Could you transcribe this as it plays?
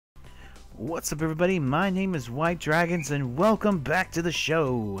What's up, everybody? My name is White Dragons and welcome back to the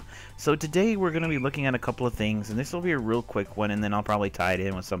show. So today we're going to be looking at a couple of things, and this will be a real quick one, and then I'll probably tie it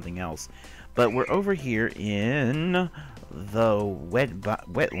in with something else. But we're over here in the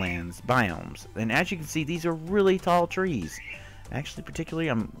wetlands biomes, and as you can see, these are really tall trees. Actually, particularly,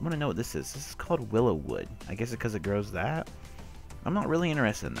 I want to know what this is. This is called willow wood. I guess it's because it grows that. I'm not really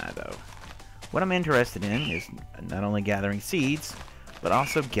interested in that, though. What I'm interested in is not only gathering seeds, but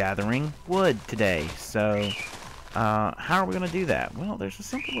also gathering wood today. So, how are we going to do that? Well, there's a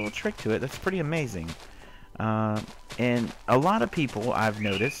simple little trick to it that's pretty amazing. And a lot of people, I've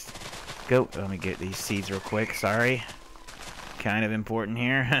noticed, let me get these seeds real quick, sorry. Kind of important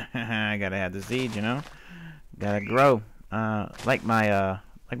here. I gotta have the seeds, you know. Gotta grow. Like my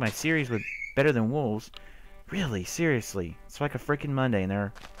series with Better Than Wolves. Really, seriously. It's like a freaking Monday and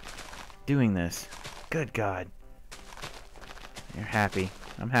they're doing this. Good God. You're happy.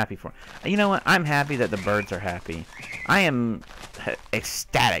 I'm happy for it. You know what? I'm happy that the birds are happy. I am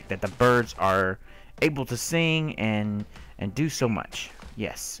ecstatic that the birds are able to sing and do so much.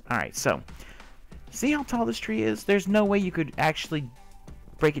 Yes. Alright, so see how tall this tree is? There's no way you could actually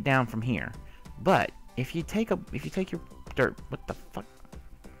break it down from here. But if you take your dirt, what the fuck?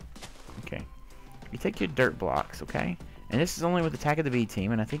 Okay. You take your dirt blocks, okay? And this is only with Attack of the Bee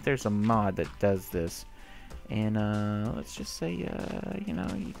Team, and I think there's a mod that does this. And let's just say, you know,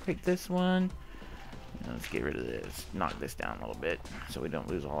 you pick this one. Let's get rid of this. Knock this down a little bit so we don't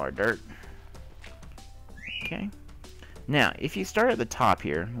lose all our dirt. Okay. Now, if you start at the top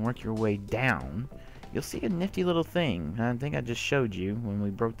here and work your way down, you'll see a nifty little thing. I think I just showed you when we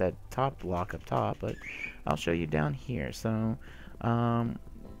broke that top block up top, but I'll show you down here. So, a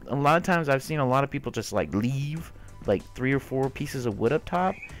lot of times I've seen a lot of people just like leave like 3 or 4 pieces of wood up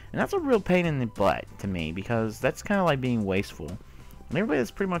top, and that's a real pain in the butt to me because that's kind of like being wasteful. And everybody that's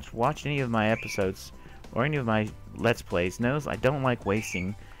pretty much watched any of my episodes or any of my Let's Plays knows I don't like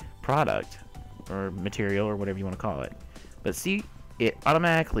wasting product or material or whatever you want to call it. But see, it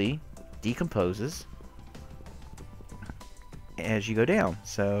automatically decomposes as you go down,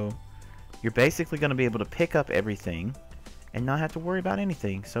 so you're basically going to be able to pick up everything and not have to worry about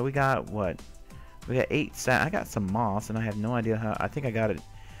anything. So we got what? We got 8 sand. I got some moss, and I have no idea how. I think I got it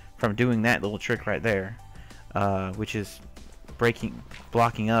from doing that little trick right there, which is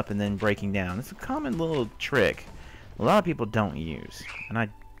blocking up and then breaking down. It's a common little trick a lot of people don't use, and I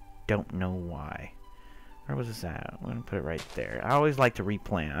don't know why. Where was this at? I'm gonna put it right there. I always like to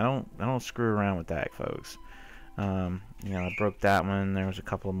replant. I don't screw around with that, folks. You know, I broke that one. There was a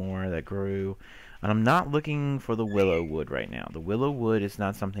couple more that grew. And I'm not looking for the willow wood right now. The willow wood is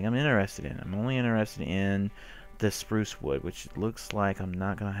not something I'm interested in. I'm only interested in the spruce wood, which looks like I'm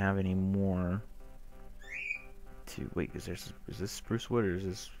not going to have any more to... Wait, is this spruce wood or is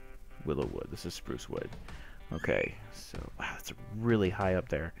this willow wood? This is spruce wood. Okay, so... Wow, that's really high up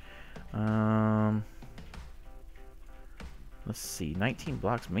there. Let's see. 19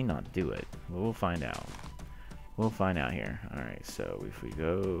 blocks may not do it. But we'll find out. We'll find out here. Alright, so if we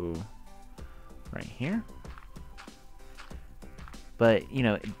go... right here. But, you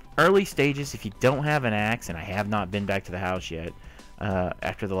know, early stages, if you don't have an axe, and I have not been back to the house yet,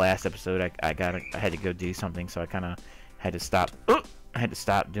 after the last episode, I had to go do something, so I kind of had to stop. I had to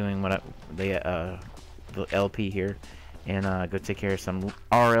stop doing what the LP here, and go take care of some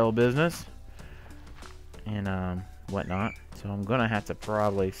RL business and whatnot. So I'm gonna have to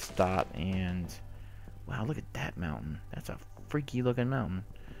probably stop and. Wow, look at that mountain. That's a freaky looking mountain.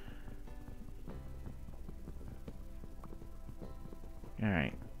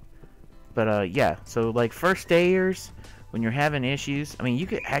 Alright. But, yeah. So, like, first dayers, when you're having issues, I mean, you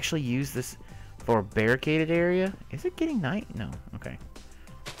could actually use this for a barricaded area. Is it getting night? No. Okay.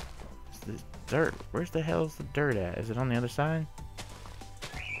 It's this dirt. Where's the hell is the dirt at? Is it on the other side?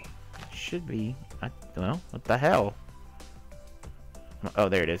 Should be. Well, what the hell? Oh,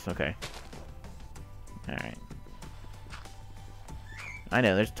 there it is. Okay. Alright. I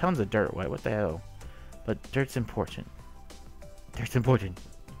know, there's tons of dirt. What the hell? But dirt's important. Dirt's important.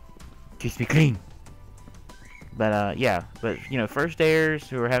 Keeps me clean. But, yeah. But, you know, first dayers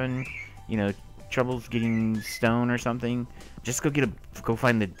who are having, you know, troubles getting stone or something, just go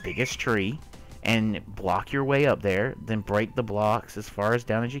find the biggest tree and block your way up there, then break the blocks as far as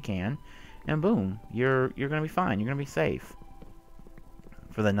down as you can, and boom, you're gonna be fine. You're gonna be safe.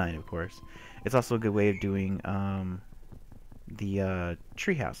 For the night, of course. It's also a good way of doing, the,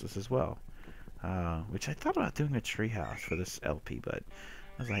 tree houses as well. Which I thought about doing a treehouse for this LP, but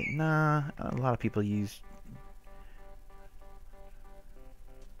I was like, nah, a lot of people use...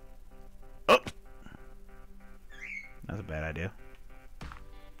 Oh! That's a bad idea.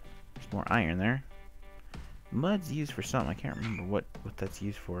 Some more iron there. Mud's used for something. I can't remember what that's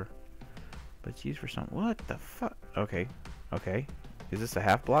used for. But it's used for something. What the fuck? Okay. Okay. Is this a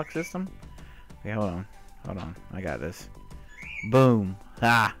half block system? Okay, hold on. Hold on. I got this. Boom.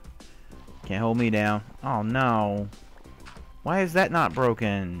 Ah! Can't hold me down. Oh no. Why is that not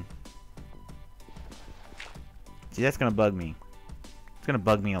broken? See, that's gonna bug me. It's gonna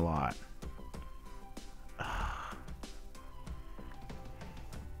bug me a lot.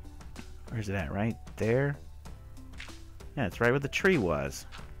 Where's it at? Right there? Yeah, it's right where the tree was.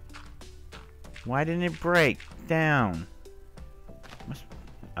 Why didn't it break down?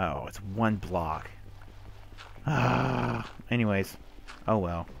 Oh, it's one block. Anyways, oh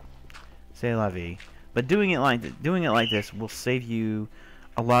well. C'est la vie. But doing it like this will save you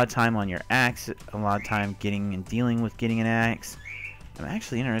a lot of time on your axe, a lot of time getting and dealing with getting an axe. I'm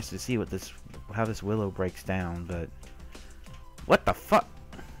actually interested to see how this willow breaks down, but what the fuck?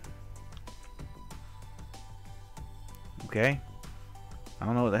 Okay. I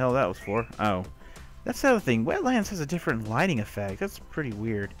don't know what the hell that was for. Oh. That's the other thing. Wetlands has a different lighting effect. That's pretty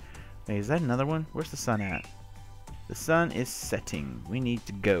weird. Wait, is that another one? Where's the sun at? The sun is setting. We need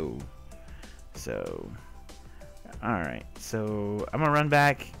to go. So, alright. So, I'm gonna run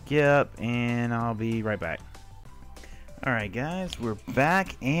back, get up, and I'll be right back. Alright, guys. We're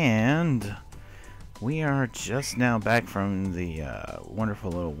back, and we are just now back from the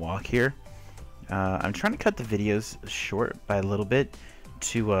wonderful little walk here. I'm trying to cut the videos short by a little bit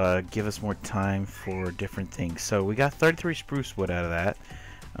to give us more time for different things. So we got 33 spruce wood out of that.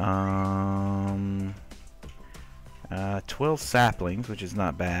 12 saplings, which is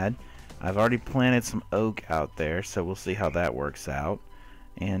not bad. I've already planted some oak out there, so we'll see how that works out.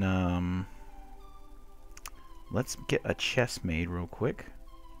 And let's get a chest made real quick.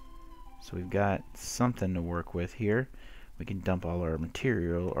 So we've got something to work with here. We can dump all our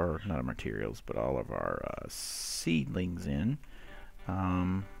material, or not our materials, but all of our seedlings in.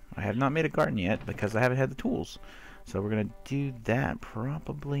 I have not made a garden yet because I haven't had the tools. So we're going to do that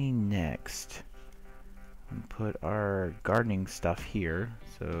probably next. And put our gardening stuff here.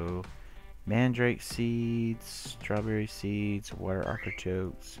 So mandrake seeds, strawberry seeds, water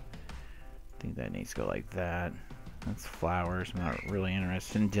artichokes. I think that needs to go like that. That's flowers. I'm not really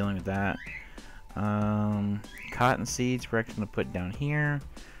interested in dealing with that. Cotton seeds we're actually going to put down here.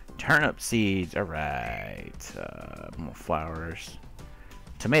 Turnip seeds, alright. More flowers.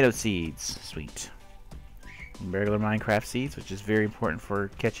 Tomato seeds, sweet. Regular Minecraft seeds, which is very important for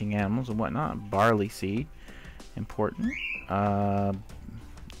catching animals and whatnot. Barley seed, important. I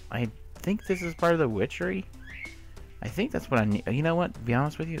think this is part of the witchery. I think that's what I need. You know what? To be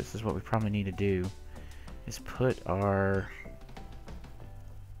honest with you, this is what we probably need to do. Is put our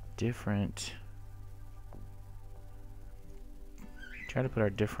different... Try to put our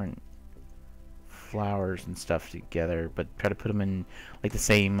different flowers and stuff together, but try to put them in like the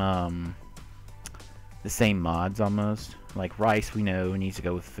same mods almost. Like rice, we know needs to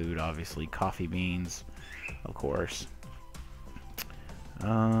go with food, obviously. Coffee beans, of course.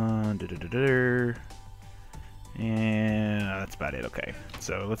 And that's about it. Okay,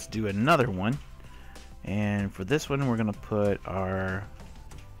 so let's do another one. And for this one, we're gonna put our.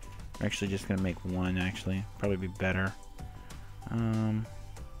 We're actually just gonna make one. Actually, probably be better.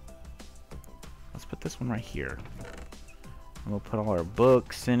 Let's put this one right here. And we'll put all our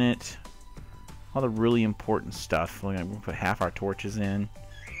books in it. All the really important stuff. We'll put half our torches in.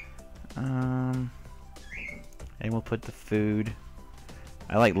 And we'll put the food.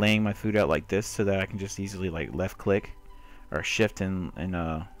 I like laying my food out like this so that I can just easily like left click or shift and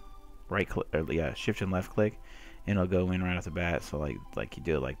right click, or yeah, shift and left click, and it'll go in right off the bat. So like you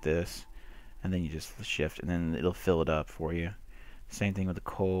do it like this, and then you just shift, and then it'll fill it up for you. Same thing with the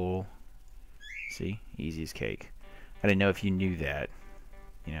coal. See, easy as cake. I didn't know if you knew that,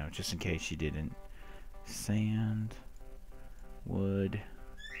 you know, just in case you didn't. Sand, wood,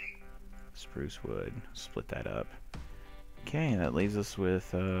 spruce wood. Split that up. Okay, that leaves us with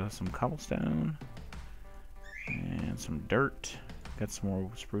some cobblestone and some dirt. Got some more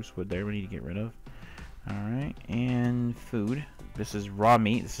spruce wood there we need to get rid of. Alright, and food. This is raw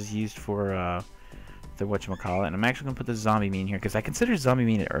meat. This is used for the whatchamacallit. And I'm actually going to put the zombie meat in here because I consider zombie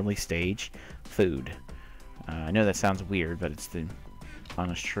meat an early stage food. I know that sounds weird, but it's the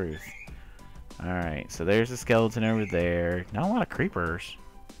honest truth. Alright, so there's the skeleton over there. Not a lot of creepers.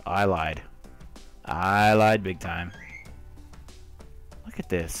 Oh, I lied. I lied big time. Look at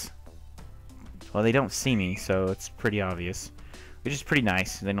this. Well, they don't see me, so it's pretty obvious. Which is pretty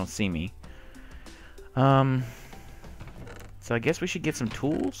nice. They don't see me. So I guess we should get some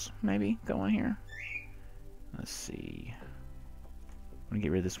tools, maybe, going here. Let's see. I'm gonna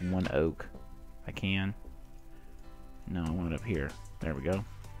get rid of this one oak. If I can. No, I want it up here. There we go.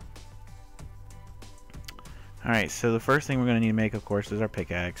 Alright, so the first thing we're going to need to make, of course, is our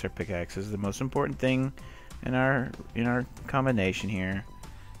pickaxe. Our pickaxe is the most important thing in our combination here.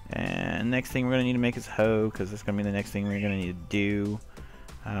 And next thing we're going to need to make is hoe, because that's going to be the next thing we're going to need to do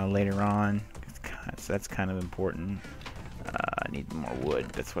later on. That's kind of important. I need more wood.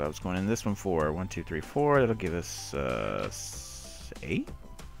 That's what I was going in this one for. 1, 2, 3, 4. That'll give us 8?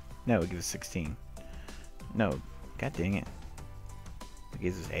 No, it'll give us 16. No, god dang it. It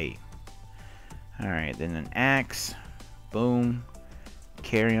gives us 8. Alright, then an axe. Boom.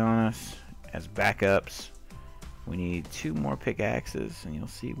 Carry on us as backups. We need 2 more pickaxes, and you'll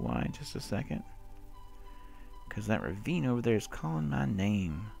see why in just a second. Because that ravine over there is calling my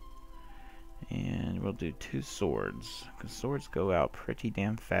name. And we'll do 2 swords, because swords go out pretty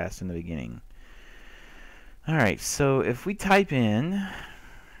damn fast in the beginning. Alright, so if we type in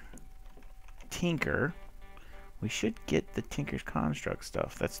Tinker, we should get the Tinker's Construct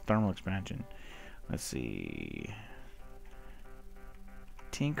stuff. That's thermal expansion. Let's see.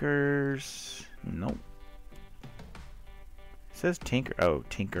 Tinker's. Nope. It says Tinker. Oh,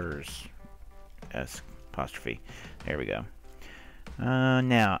 Tinker's. S apostrophe. There we go.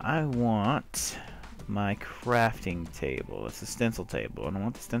 Now I want my crafting table. It's a stencil table. I don't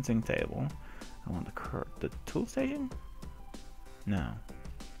want the stenciling table. I want the tool station. No,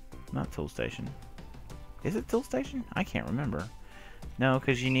 not tool station. Is it tool station? I can't remember. No,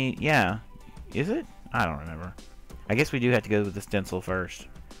 because you need. Yeah. Is it? I don't remember. I guess we do have to go with the stencil first.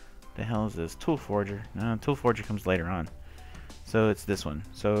 The hell is this? Tool Forger. No, Tool Forger comes later on. So it's this one.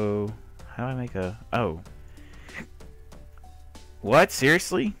 So how do I make a... Oh. What?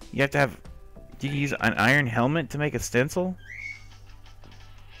 Seriously? You have to have... Do you use an iron helmet to make a stencil?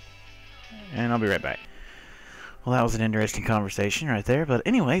 And I'll be right back. Well, that was an interesting conversation right there. But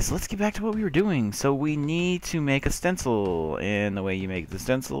anyways, let's get back to what we were doing. So we need to make a stencil. And the way you make the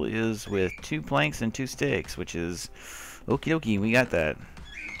stencil is with 2 planks and 2 sticks, which is okie dokie. We got that.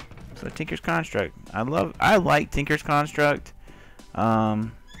 So Tinker's Construct. I like Tinker's Construct.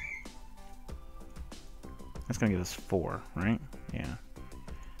 That's gonna give us 4, right? Yeah.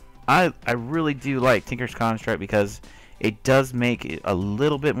 I really do like Tinker's Construct because it does make it a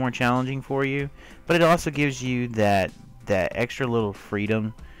little bit more challenging for you, but it also gives you that extra little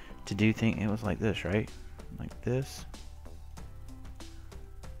freedom to do things. It was like this, right? Like this.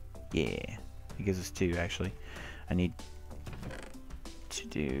 Yeah. It gives us 2 actually. I need to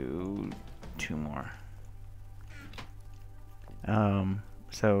do 2 more.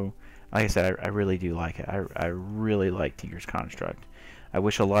 So like I said, I really do like it. I really like Tinker's Construct. I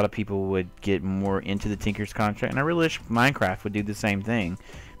wish a lot of people would get more into the Tinker's Construct, and I really wish Minecraft would do the same thing,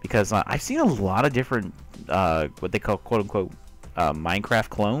 because I've seen a lot of different what they call quote-unquote Minecraft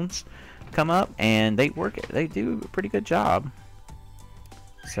clones come up, and they do a pretty good job.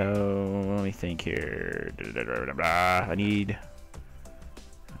 So let me think here. I need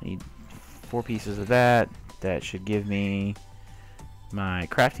 4 pieces of that. That should give me my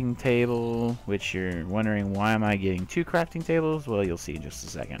crafting table, which you're wondering why am I getting 2 crafting tables? Well, you'll see in just a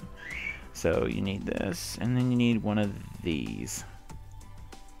second. So you need this, and then you need one of these.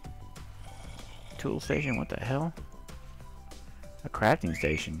 Tool station, what the hell? A crafting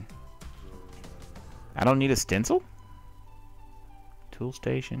station. I don't need a stencil? Tool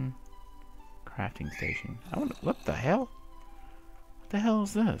station, crafting station. What the hell? What the hell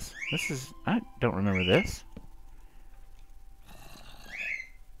is this? I don't remember this.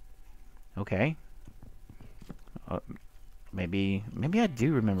 Okay. Maybe I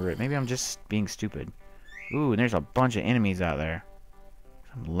do remember it. Maybe I'm just being stupid. Ooh, and there's a bunch of enemies out there.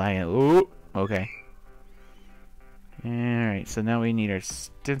 I'm lagging. Ooh, okay. Alright, so now we need our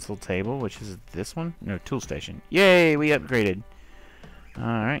stencil table, which is this one? No, tool station. Yay, we upgraded.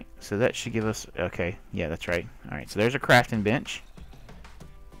 Alright, so that should give us... Okay, yeah, that's right. Alright, so there's a crafting bench.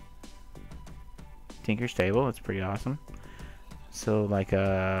 Tinker's table, that's pretty awesome. So, like,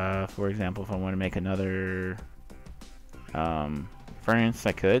 for example, if I want to make another furnace,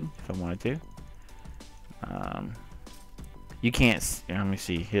 I could, if I wanted to. You can't, let me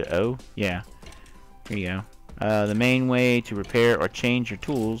see, hit O, yeah, here you go. The main way to repair or change your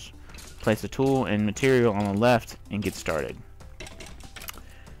tools, place a tool and material on the left and get started.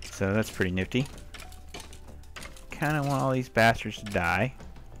 So that's pretty nifty. Kind of want all these bastards to die,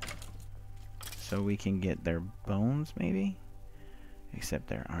 so we can get their bones, maybe? Except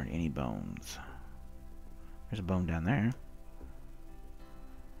there aren't any bones. There's a bone down there.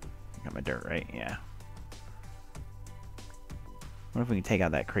 Got my dirt, right? Yeah. What if we can take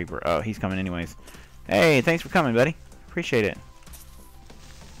out that creeper? Oh, he's coming anyways. Hey, thanks for coming, buddy. Appreciate it.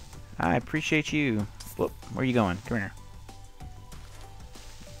 I appreciate you. Whoop, where are you going? Come here.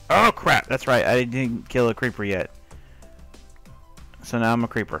 Oh crap, that's right. I didn't kill a creeper yet. So now I'm a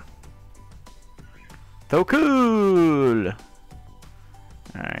creeper. So cool!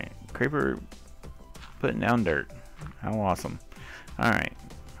 Alright, creeper putting down dirt. How awesome. Alright.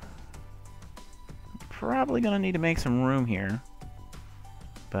 Probably gonna need to make some room here.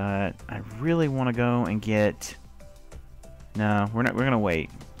 But I really want to go and get... No, we're gonna wait.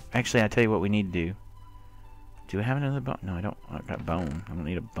 Actually, I tell you what we need to do. Do I have another bone? No, I don't. I've got bone. I don't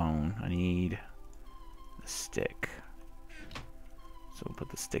need a bone. I need a stick. So we'll put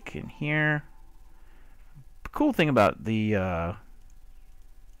the stick in here. The cool thing about the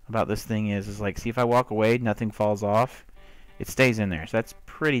about this thing is like, see, if I walk away, nothing falls off. It stays in there. So that's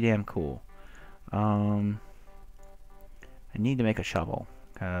pretty damn cool. I need to make a shovel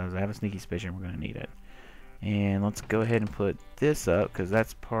because I have a sneaky suspicion we're gonna need it. And let's go ahead and put this up because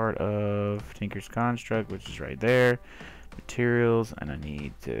that's part of Tinker's Construct, which is right there. Materials, and I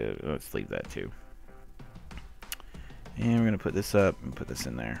need to, let's leave that too. And we're going to put this up and put this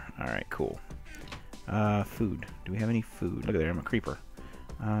in there. Alright, cool. Food. Do we have any food? Look at there, I'm a creeper.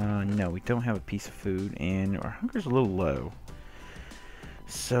 No, we don't have a piece of food, and our hunger's a little low.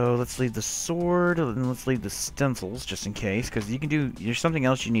 So let's leave the sword, and let's leave the stencils just in case, because you can do, there's something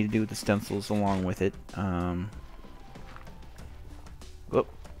else you need to do with the stencils along with it. Whoop.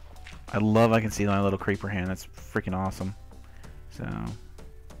 I can see my little creeper hand. That's freaking awesome. So,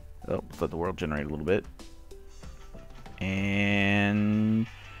 let's let the world generate a little bit. And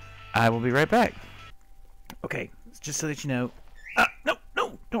I will be right back. Okay, just so that you know.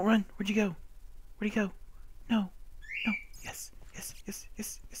 No, don't run. Where'd you go? Where'd you go? No. Yes.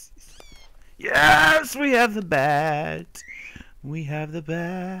 Yes, we have the bat. We have the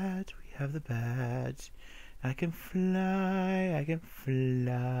bat. I can fly.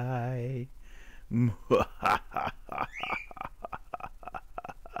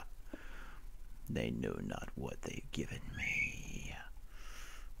 They know not what they've given me.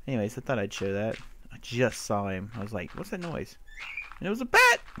 Anyways, I thought I'd show that. I just saw him. I was like, what's that noise? And it was a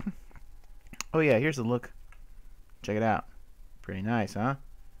bat! Oh yeah, here's a look. Check it out. Pretty nice, huh?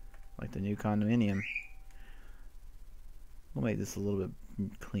 Like the new condominium. We'll make this a little bit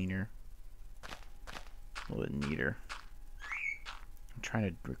cleaner. A little bit neater. I'm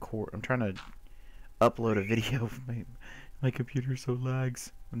trying to upload a video. My computer so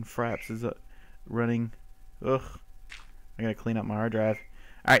lags when Fraps is running. Ugh. I gotta clean up my hard drive.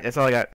 Alright, that's all I got.